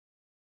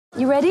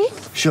You ready?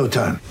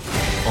 Showtime.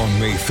 On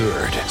May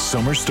 3rd,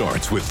 summer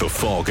starts with The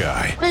Fall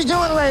Guy. Let's do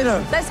it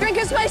later. Let's drink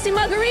a spicy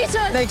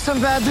margarita. Make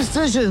some bad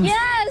decisions.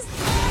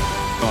 Yes!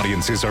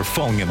 Audiences are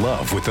falling in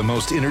love with the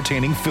most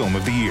entertaining film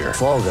of the year.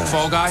 Fall Guy.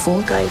 Fall Guy?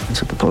 Fall guy.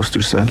 That's what the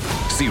poster said.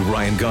 See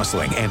Ryan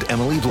Gosling and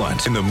Emily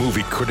Blunt in the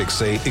movie critics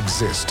say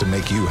exists to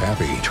make you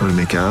happy. Trying to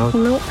make it out?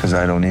 Nope. Because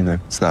I don't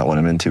either. It's not what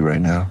I'm into right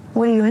now.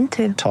 What are you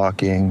into?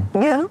 Talking.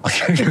 Yeah.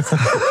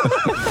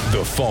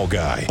 The Fall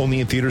Guy.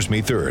 Only in theaters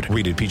May 3rd.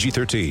 Rated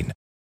PG-13.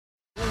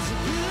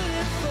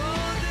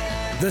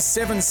 The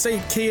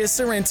 7-seat Kia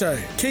Sorrento,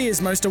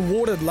 Kia's most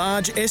awarded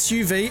large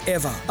SUV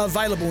ever.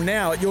 Available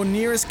now at your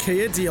nearest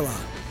Kia dealer.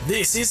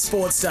 This is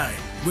Sports Day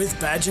with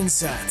Badge and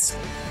Sats.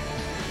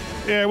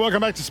 Yeah, welcome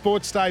back to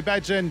Sports Day.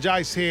 Badge and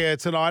Jace here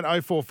tonight.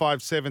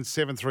 0457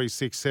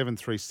 736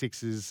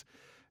 736 is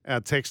our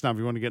text number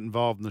if you want to get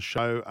involved in the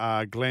show.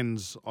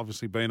 Glenn's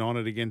obviously been on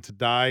it again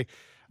today,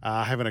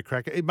 having a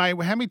crack.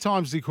 Mate, how many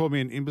times did he call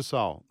me an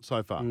imbecile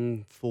so far?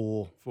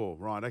 4. 4,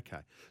 right,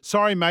 okay.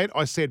 Sorry, mate,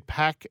 I said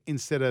pack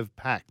instead of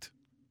packed.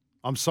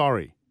 I'm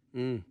sorry.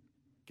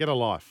 Get a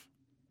life.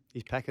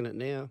 He's packing it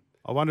now.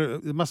 I wonder,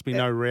 there must be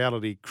no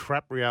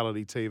crap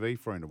reality TV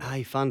friend.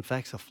 Hey, fun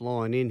facts are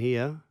flying in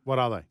here. What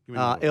are they? Give me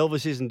one.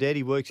 Elvis isn't dead.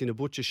 He works in a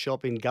butcher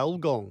shop in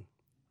Gulgong.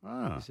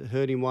 Ah.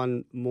 Heard him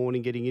one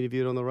morning getting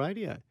interviewed on the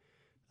radio.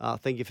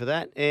 Thank you for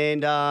that.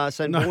 And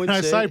St. Boyd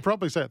No, said... say it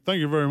properly. Say it. Thank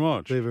you very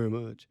much. Thank you very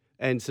much.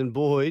 And St.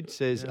 Boyd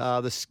says,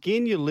 the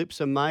skin your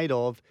lips are made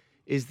of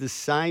is the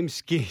same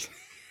skin...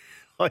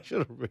 I should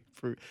have read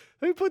through.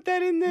 Who put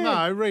that in there?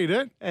 No, read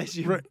it.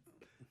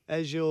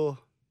 As your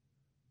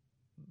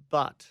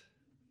butt.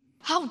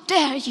 How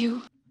dare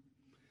you?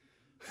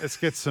 Let's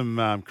get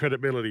some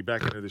credibility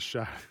back into the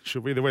show.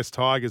 Should we? The West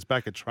Tigers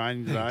back at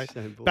training today.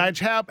 Badge,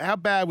 how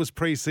bad was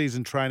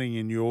pre-season training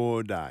in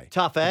your day?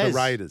 Tough With as. the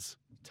Raiders.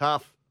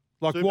 Tough.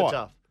 Like Super what?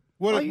 tough.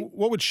 What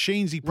Oh, would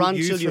Sheensy put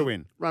you through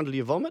in? Run till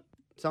you vomit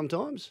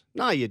sometimes.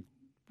 No,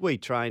 we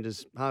trained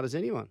as hard as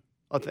anyone.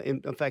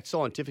 In fact,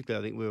 scientifically,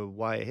 I think we were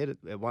way ahead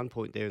at one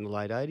point there in the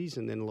late 80s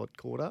and then a lot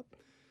caught up.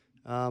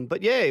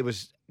 But, yeah, it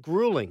was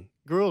gruelling,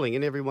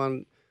 and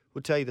everyone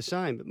would tell you the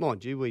same. But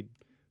mind you, we'd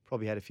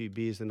probably had a few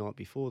beers the night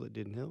before that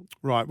didn't help.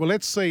 Right. Well,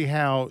 let's see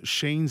how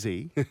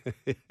Sheensy,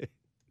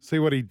 see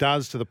what he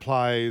does to the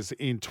players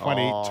in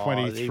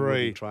 2023. He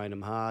wouldn't train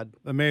them hard.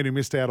 The man who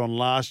missed out on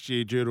last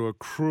year due to a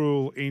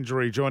cruel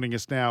injury joining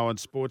us now on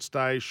Sports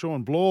Day,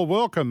 Sean Bloor.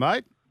 Welcome,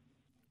 mate.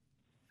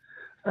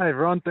 Hey,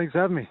 Ron. Thanks for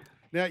having me.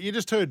 Now, you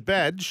just heard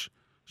Badge.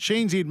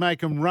 Sheensy'd make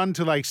them run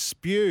till they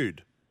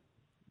spewed.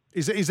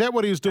 Is that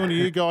what he was doing to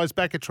you guys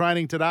back at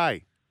training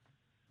today?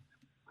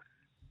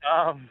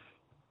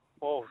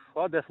 Well,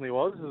 I definitely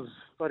was.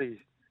 It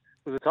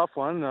was a tough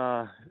one.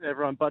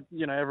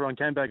 Everyone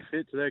came back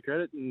fit to their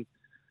credit, and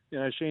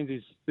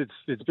Sheensy's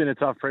it's been a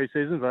tough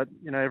preseason, but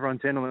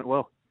everyone's handling it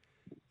well.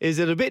 Is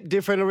it a bit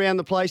different around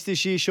the place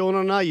this year, Sean?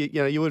 I know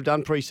you would have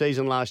done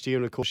preseason last year,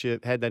 and of course you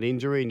had that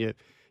injury and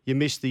you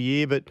missed the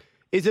year, but.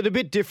 Is it a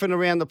bit different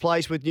around the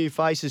place with new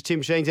faces,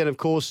 Tim Sheens, and of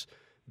course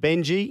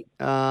Benji,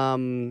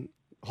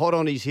 hot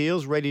on his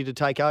heels, ready to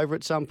take over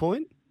at some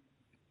point?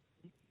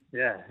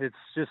 Yeah, it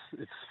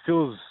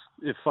feels,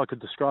 if I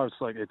could describe,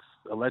 it's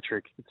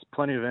electric. It's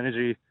plenty of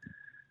energy.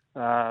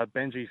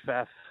 Benji,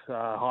 Faf,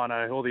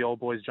 Hino, all the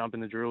old boys jump in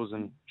the drills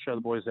and show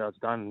the boys how it's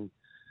done. And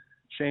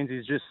Sheens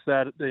is just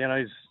that,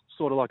 he's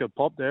sort of like a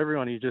pop to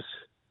everyone. He just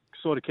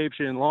sort of keeps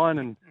you in line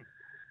and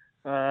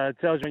it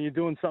tells you when you're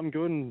doing something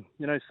good and,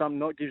 something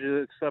not, gives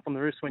you a slap on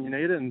the wrist when you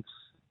need it. And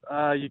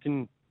you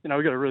can,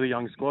 we've got a really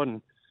young squad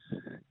and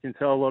you can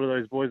tell a lot of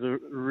those boys are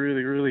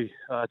really, really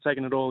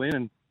taking it all in.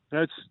 And,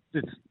 it's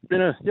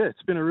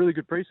been a really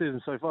good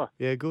preseason so far.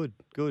 Yeah, good.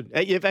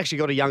 You've actually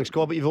got a young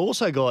squad, but you've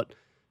also got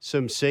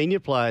some senior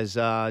players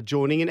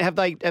joining in. Have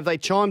they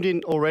chimed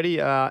in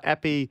already?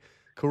 Appy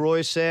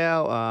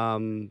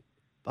Koroisau,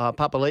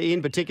 Papali'i,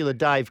 in particular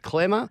Dave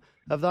Clemmer.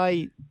 Have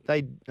they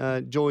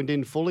joined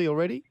in fully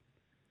already?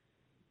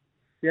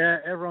 Yeah,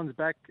 everyone's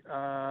back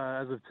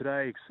as of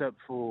today except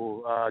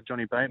for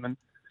Johnny Bateman.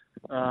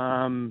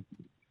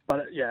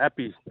 But yeah,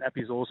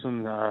 Appy's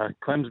awesome.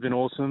 Clem's been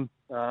awesome.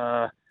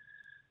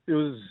 It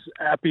was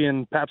Appy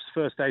and Pap's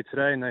first day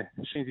today, and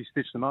Sheensy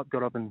stitched them up,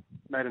 got up and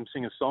made them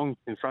sing a song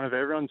in front of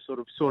everyone. Sort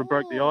of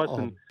broke the ice.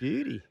 And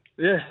beauty.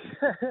 Yeah,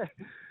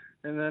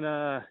 and then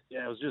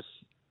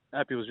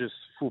Appy was just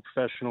full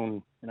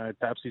professional, and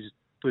Paps he's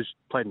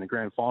played in the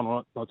grand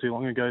final not too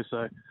long ago,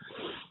 so.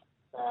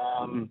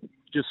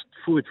 Just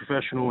fully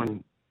professional,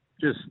 and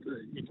just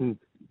you can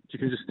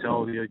just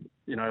tell a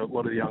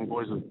lot of the young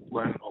boys have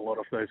learned a lot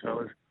off those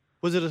fellas.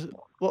 Was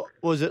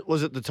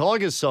it the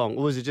Tigers song,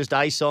 or was it just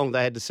a song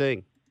they had to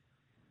sing?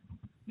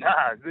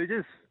 Nah,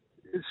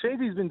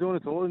 Sheensy's been doing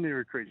it to all the new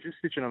recruits, just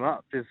stitching them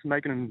up, just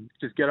making them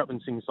just get up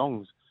and sing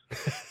songs.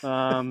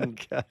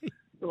 Okay.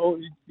 Well,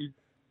 it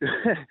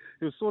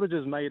was sort of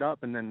just made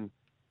up, and then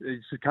they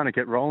just kind of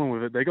kept rolling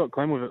with it. They got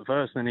Clem with it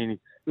first, and it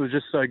was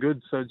just so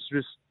good, so it's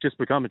just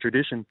become a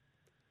tradition.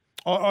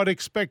 I'd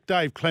expect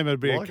Dave Clemmer to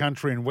be a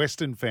country and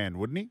western fan,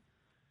 wouldn't he?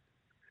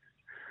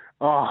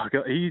 Oh,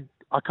 God,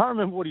 I can't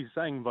remember what he's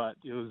saying, but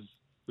it was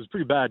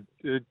pretty bad.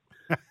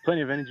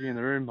 Plenty of energy in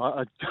the room.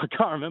 I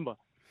can't remember.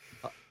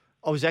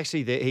 I was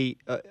actually there.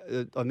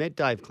 I met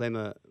Dave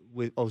Clemmer.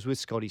 I was with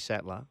Scotty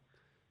Sattler,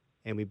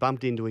 and we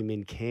bumped into him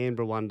in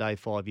Canberra one day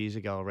 5 years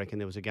ago. I reckon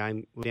there was a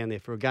game. We were down there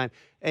for a game,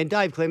 and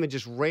Dave Clemmer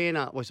just ran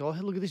up. I said, "Oh,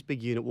 look at this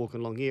big unit walking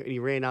along here," and he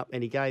ran up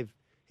and he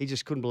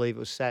just couldn't believe it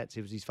was Sats.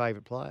 He was his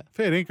favourite player.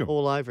 Fair income.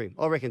 All over him.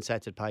 I reckon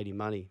Sats had paid him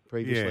money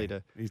previously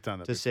he's done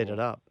that to set before. it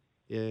up.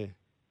 Yeah.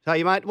 So,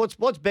 you mate, what's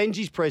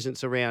Benji's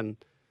presence around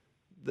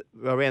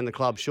the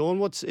club, Sean?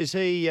 Is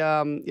he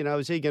going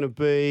to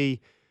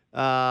be,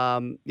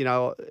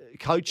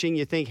 coaching,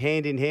 you think,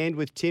 hand in hand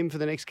with Tim for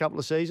the next couple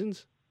of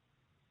seasons?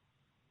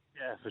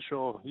 Yeah, for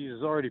sure.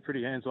 He's already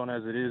pretty hands-on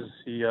as it is.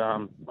 He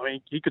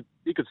could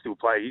still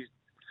play.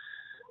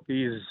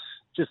 He's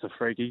just a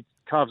freak. He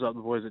carves up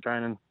the boys at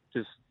training.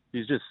 It's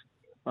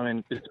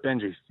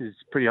Benji. He's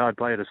a pretty hard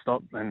player to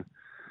stop. And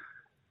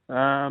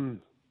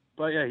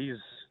but yeah,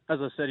 as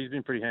I said, he's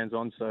been pretty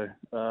hands-on. So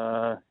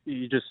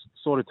he just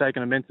sort of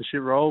taken a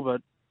mentorship role,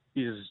 but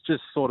he's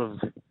just sort of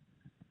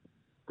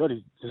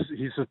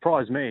he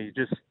surprised me.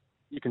 Just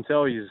you can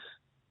tell he's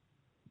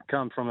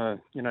come from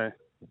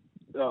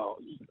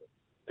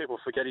people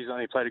forget he's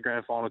only played a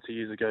grand final 2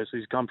 years ago, so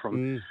he's come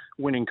from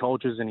winning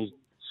cultures, and he's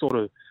sort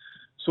of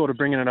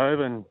bringing it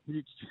over, and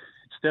it's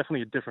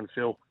definitely a different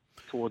feel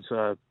towards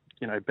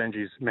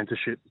Benji's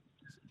mentorship.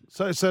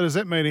 So does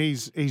that mean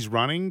he's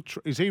running?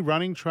 Is he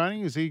running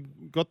training? Has he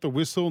got the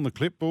whistle and the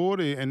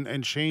clipboard, and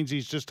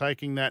Sheensy's just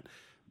taking that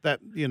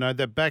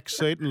back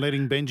seat and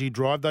letting Benji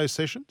drive those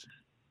sessions?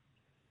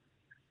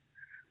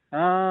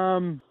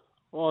 Well,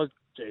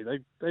 gee,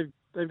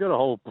 they've got a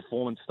whole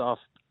performance staff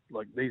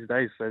like these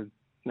days. So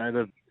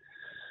the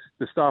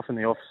staff in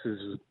the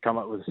offices come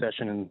up with a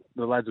session, and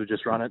the lads will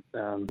just run it.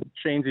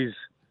 Sheensy's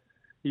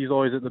he's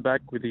always at the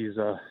back with his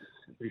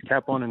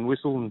cap on and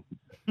whistle, and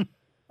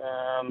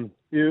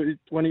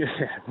when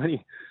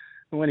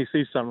he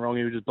sees something wrong,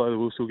 he would just blow the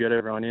whistle, get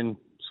everyone in,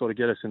 sort of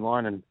get us in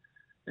line,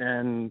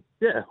 and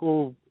yeah,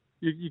 well,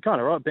 you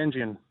kind of right.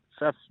 Benji and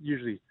Faf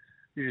usually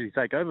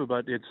take over,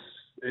 but it's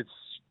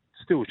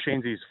still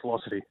Sheensy's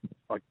philosophy,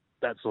 like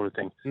that sort of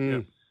thing.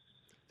 Mm.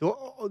 Yeah.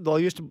 I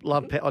used to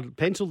love. I'd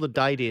pencil the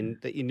date in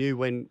that you knew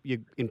when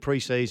you in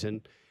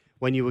pre-season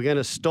when you were going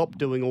to stop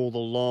doing all the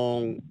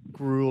long,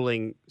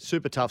 grueling,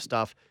 super tough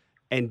stuff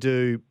and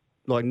do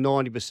like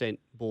 90%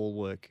 ball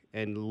work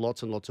and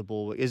lots of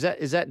ball work. Is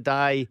that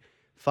day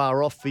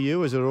far off for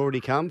you? Has it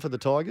already come for the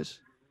Tigers?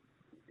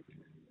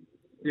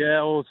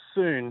 Yeah, well,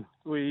 soon.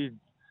 We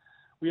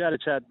had a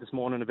chat this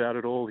morning about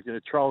it all.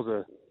 Trials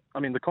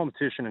the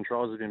competition and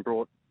trials have been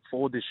brought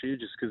forward this year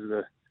just because of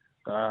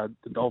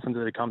the Dolphins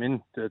that have come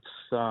in.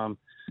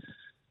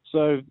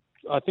 So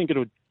I think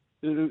it'll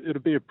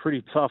be a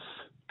pretty tough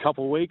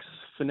couple of weeks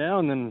for now,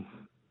 and then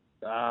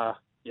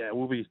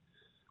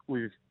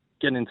we're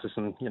getting into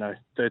some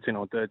 13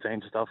 on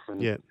 13 stuff,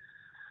 and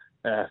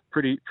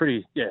pretty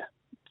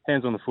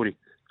hands on the footy.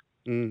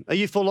 Mm. Are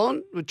you full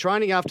on with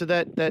training after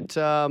that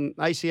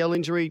ACL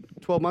injury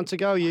 12 months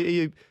ago? Are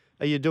you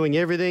doing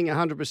everything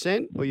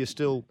 100%, or are you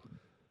still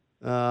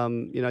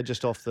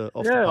just off the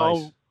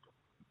pace?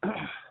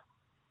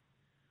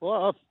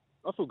 Well,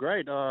 I feel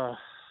great. I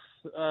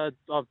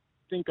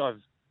think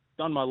I've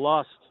done my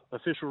last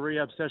official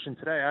rehab session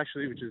today,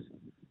 actually, which is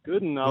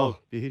good, and I'll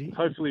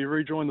hopefully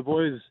rejoin the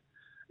boys,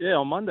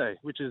 on Monday,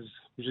 which is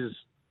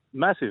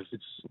massive.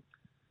 It's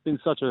been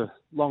such a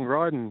long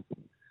ride, and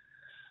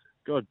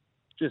God,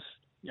 just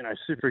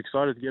super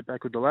excited to get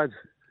back with the lads.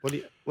 What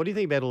do you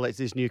think about all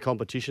this new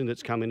competition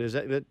that's coming? Is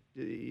that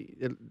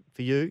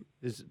for you?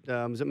 Does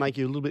it make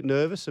you a little bit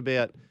nervous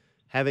about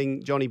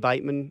having Johnny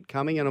Bateman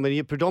coming? And I mean,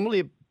 you're predominantly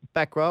a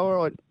back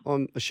rower,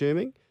 I'm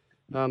assuming.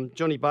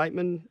 Johnny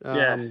Bateman,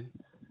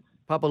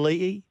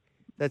 Papali'i.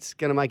 That's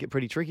going to make it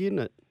pretty tricky, isn't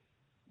it?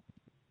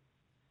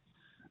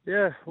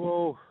 Yeah.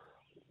 Well,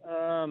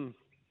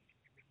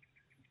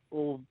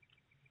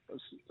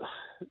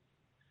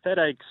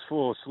 headaches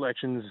for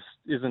selections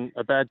isn't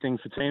a bad thing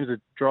for teams.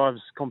 It drives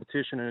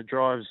competition, and it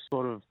drives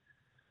sort of,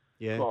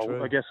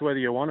 true. I guess whether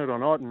you want it or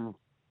not. And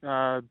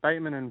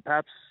Bateman and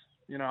Paps,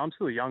 I'm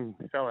still a young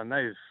fella, and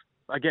they've,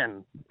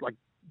 again, like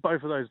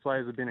both of those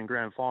players have been in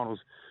grand finals,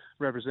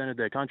 represented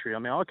their country. I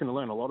mean, I can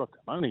learn a lot of them.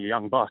 I'm only a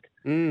young buck.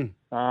 Mm.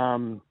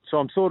 So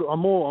I'm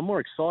more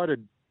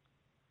excited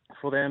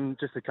for them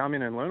just to come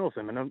in and learn off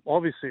them. And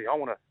obviously,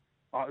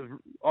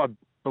 I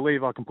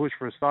believe I can push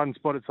for a starting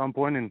spot at some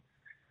point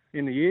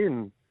in the year,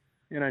 and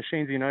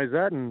Sheensy knows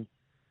that, and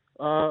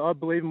I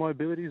believe in my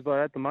abilities. But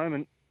at the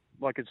moment,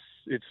 like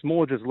it's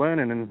more just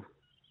learning, and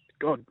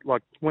God,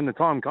 like when the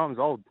time comes,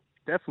 I'll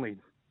definitely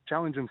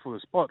challenge him for the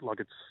spot. Like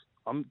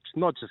I'm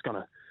not just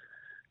gonna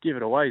give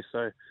it away.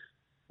 So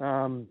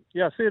I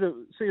see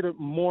it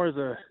more as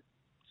a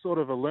sort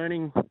of a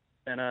learning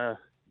and a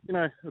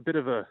bit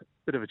of a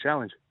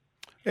challenge.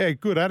 Yeah,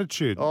 good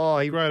attitude. Oh,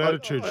 great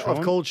attitude, Sean.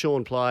 I've called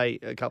Sean play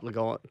a couple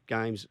of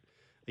games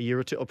a year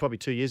or two, or probably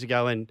 2 years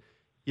ago, and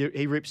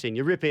he rips in.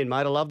 You rip in, mate.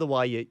 I love the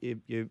way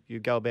you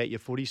go about your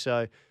footy.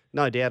 So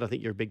no doubt, I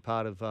think you're a big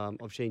part of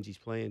Sheensy's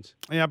plans.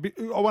 Yeah,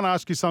 I want to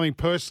ask you something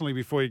personally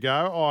before you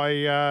go.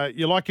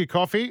 You like your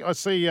coffee? I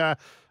see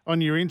on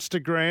your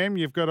Instagram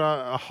you've got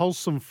a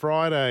Wholesome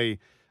Friday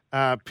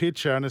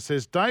picture, and it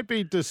says, "Don't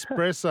be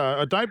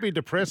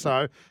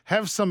depresso,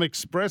 have some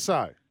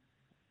espresso."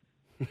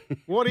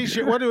 What is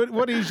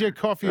your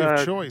coffee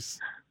of choice?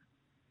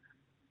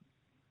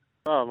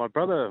 Oh, my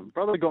brother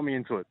got me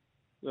into it.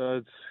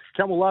 It's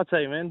camel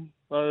latte, man.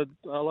 I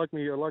like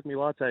me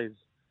lattes.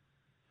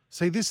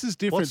 See, this is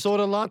different. What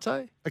sort of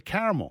latte? A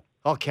caramel.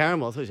 Oh,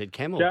 caramel. I thought you said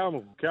camel.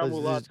 Camel There's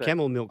latte.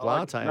 camel milk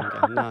latte. I'm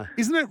going, no.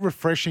 Isn't it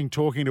refreshing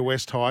talking to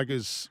West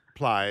Tigers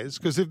players?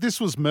 Because if this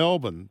was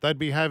Melbourne, they'd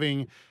be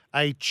having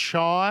a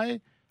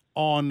chai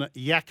on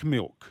yak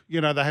milk.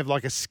 You know, they have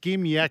like a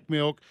skim yak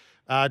milk,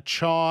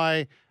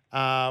 chai.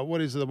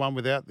 What is the one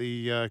without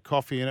the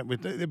coffee in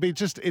it? It'd be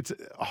it's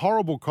a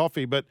horrible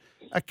coffee, but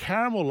a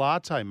caramel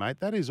latte,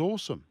 mate, that is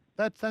awesome.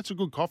 That's a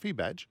good coffee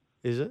badge.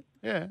 Is it?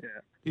 Yeah.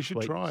 You should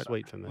Sweet, try it.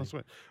 sweet for me. Oh,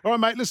 sweet. All right,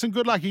 mate, listen,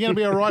 good luck. You're going to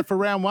be all right for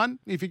round one.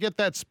 If you get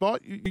that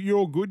spot, you're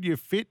all good, you're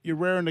fit, you're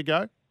raring to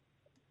go.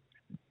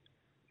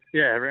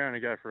 Yeah, raring to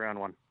go for round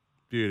one.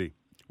 Beauty.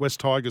 West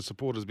Tigers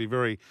supporters be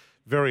very,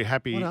 very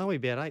happy. What are we,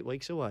 about 8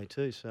 weeks away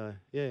too, so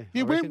yeah.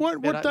 Yeah, I reckon what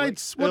about 8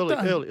 dates? weeks.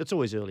 What Early, it's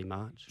always early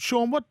March.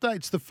 Sean, what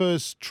date's the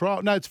first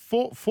trial? No, it's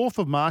 4th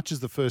of March is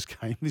the first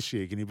game this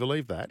year. Can you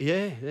believe that?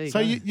 Yeah, there you So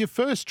go. your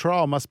first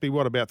trial must be,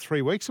 about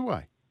 3 weeks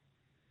away?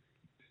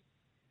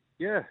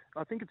 Yeah,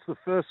 I think it's the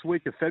first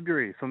week of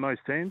February for most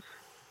teams.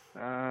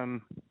 So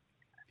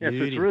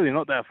Beauty. it's really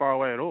not that far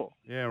away at all.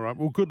 Yeah, right.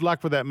 Well, good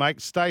luck with that,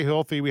 mate. Stay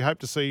healthy. We hope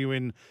to see you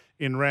in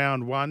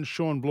round one.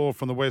 Sean Bloor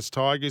from the West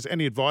Tigers.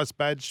 Any advice,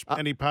 Badge?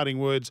 Any parting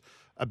words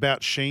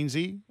about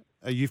Sheensy?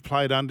 You've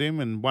played under him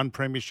and won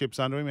premierships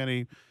under him.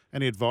 Any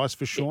advice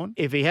for Sean?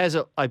 If he has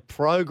a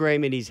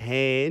program in his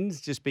hands,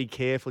 just be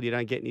careful you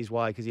don't get in his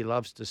way because he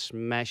loves to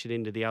smash it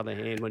into the other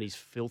hand when he's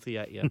filthy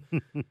at you.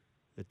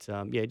 But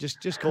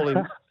just call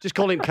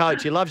him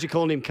coach. He loves you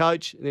calling him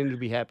coach, and then he'll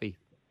be happy.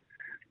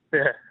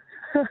 Yeah.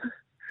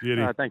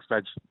 Beauty. Thanks,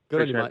 Badge.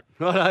 Good on you, mate.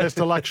 Appreciate Righto. Best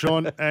of luck,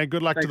 Sean, and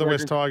good luck to Thanks, the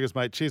West legend. Tigers,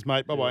 mate. Cheers,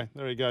 mate. Bye-bye.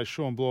 There he goes,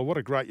 Sean Bloor. What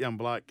a great young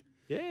bloke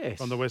Yes.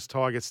 from the West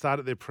Tigers.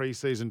 Started their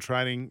pre-season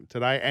training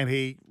today, and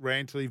he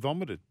ran till he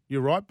vomited.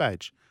 You're right,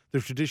 Badge.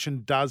 The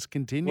tradition does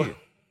continue.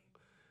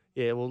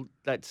 Yeah, well,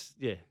 that's,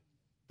 yeah.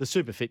 The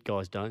super fit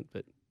guys don't,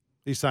 but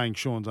He's saying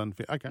Sean's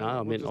unfit. Okay. No,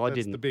 I mean, I that's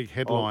didn't. the big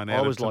headline I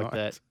out was of like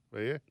tonight. that.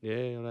 Were you?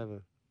 yeah, I'll have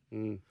a.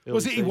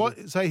 Was early he?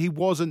 season. He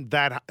wasn't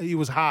that. He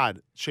was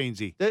hard,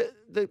 Sheensy.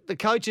 The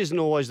coach isn't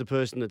always the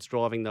person that's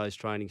driving those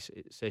training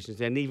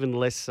sessions, and even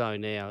less so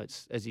now.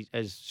 It's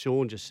as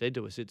Sean just said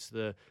to us, it's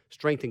the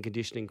strength and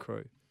conditioning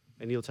crew,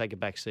 and he'll take a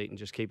back seat and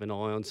just keep an eye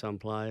on some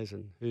players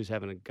and who's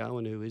having a go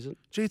and who isn't.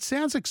 Gee, it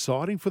sounds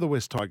exciting for the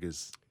West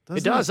Tigers.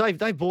 It does.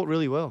 They've bought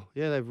really well.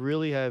 Yeah, they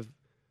really have.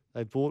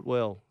 They've bought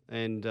well,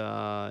 and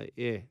I'd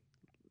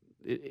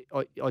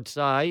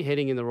say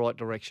heading in the right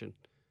direction.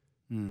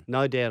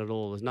 No doubt at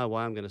all. There's no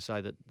way I'm going to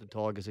say that the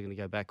Tigers are going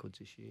to go backwards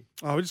this year.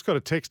 Oh, we just got a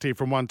text here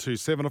from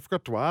 127. I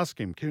forgot to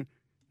ask him. Can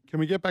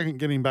we get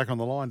him back on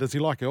the line? Does he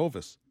like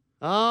Elvis?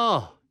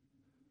 Oh,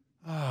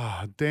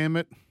 Damn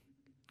it.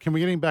 Can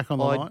we get him back on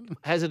the line?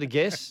 hazard a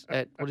guess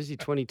at, what is he,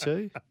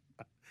 22?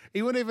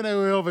 He wouldn't even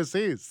know who Elvis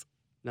is.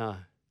 No,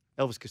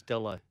 Elvis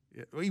Costello.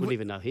 Yeah, Wouldn't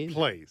even know him.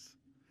 Please.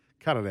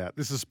 Cut it out.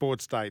 This is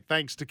Sports Day.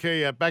 Thanks to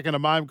Kia. Back in a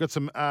moment. Got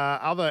some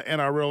other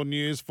NRL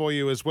news for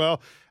you as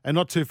well. And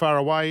not too far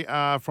away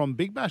from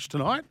Big Bash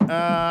tonight. In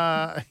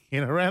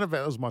a roundabout,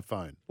 that was my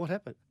phone. What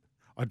happened?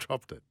 I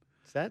dropped it.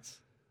 Stats?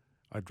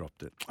 I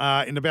dropped it.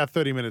 In about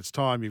 30 minutes'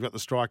 time, you've got the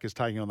Strikers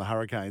taking on the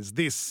Hurricanes.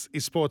 This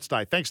is Sports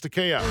Day. Thanks to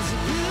Kia.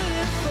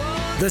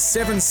 The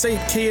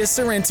 7-seat Kia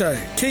Sorrento,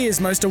 Kia's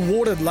most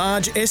awarded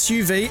large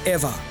SUV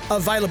ever.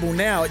 Available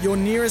now at your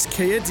nearest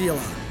Kia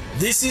dealer.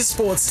 This is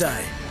Sports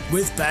Day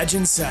with Badge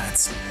and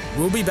Sats.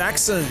 We'll be back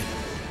soon.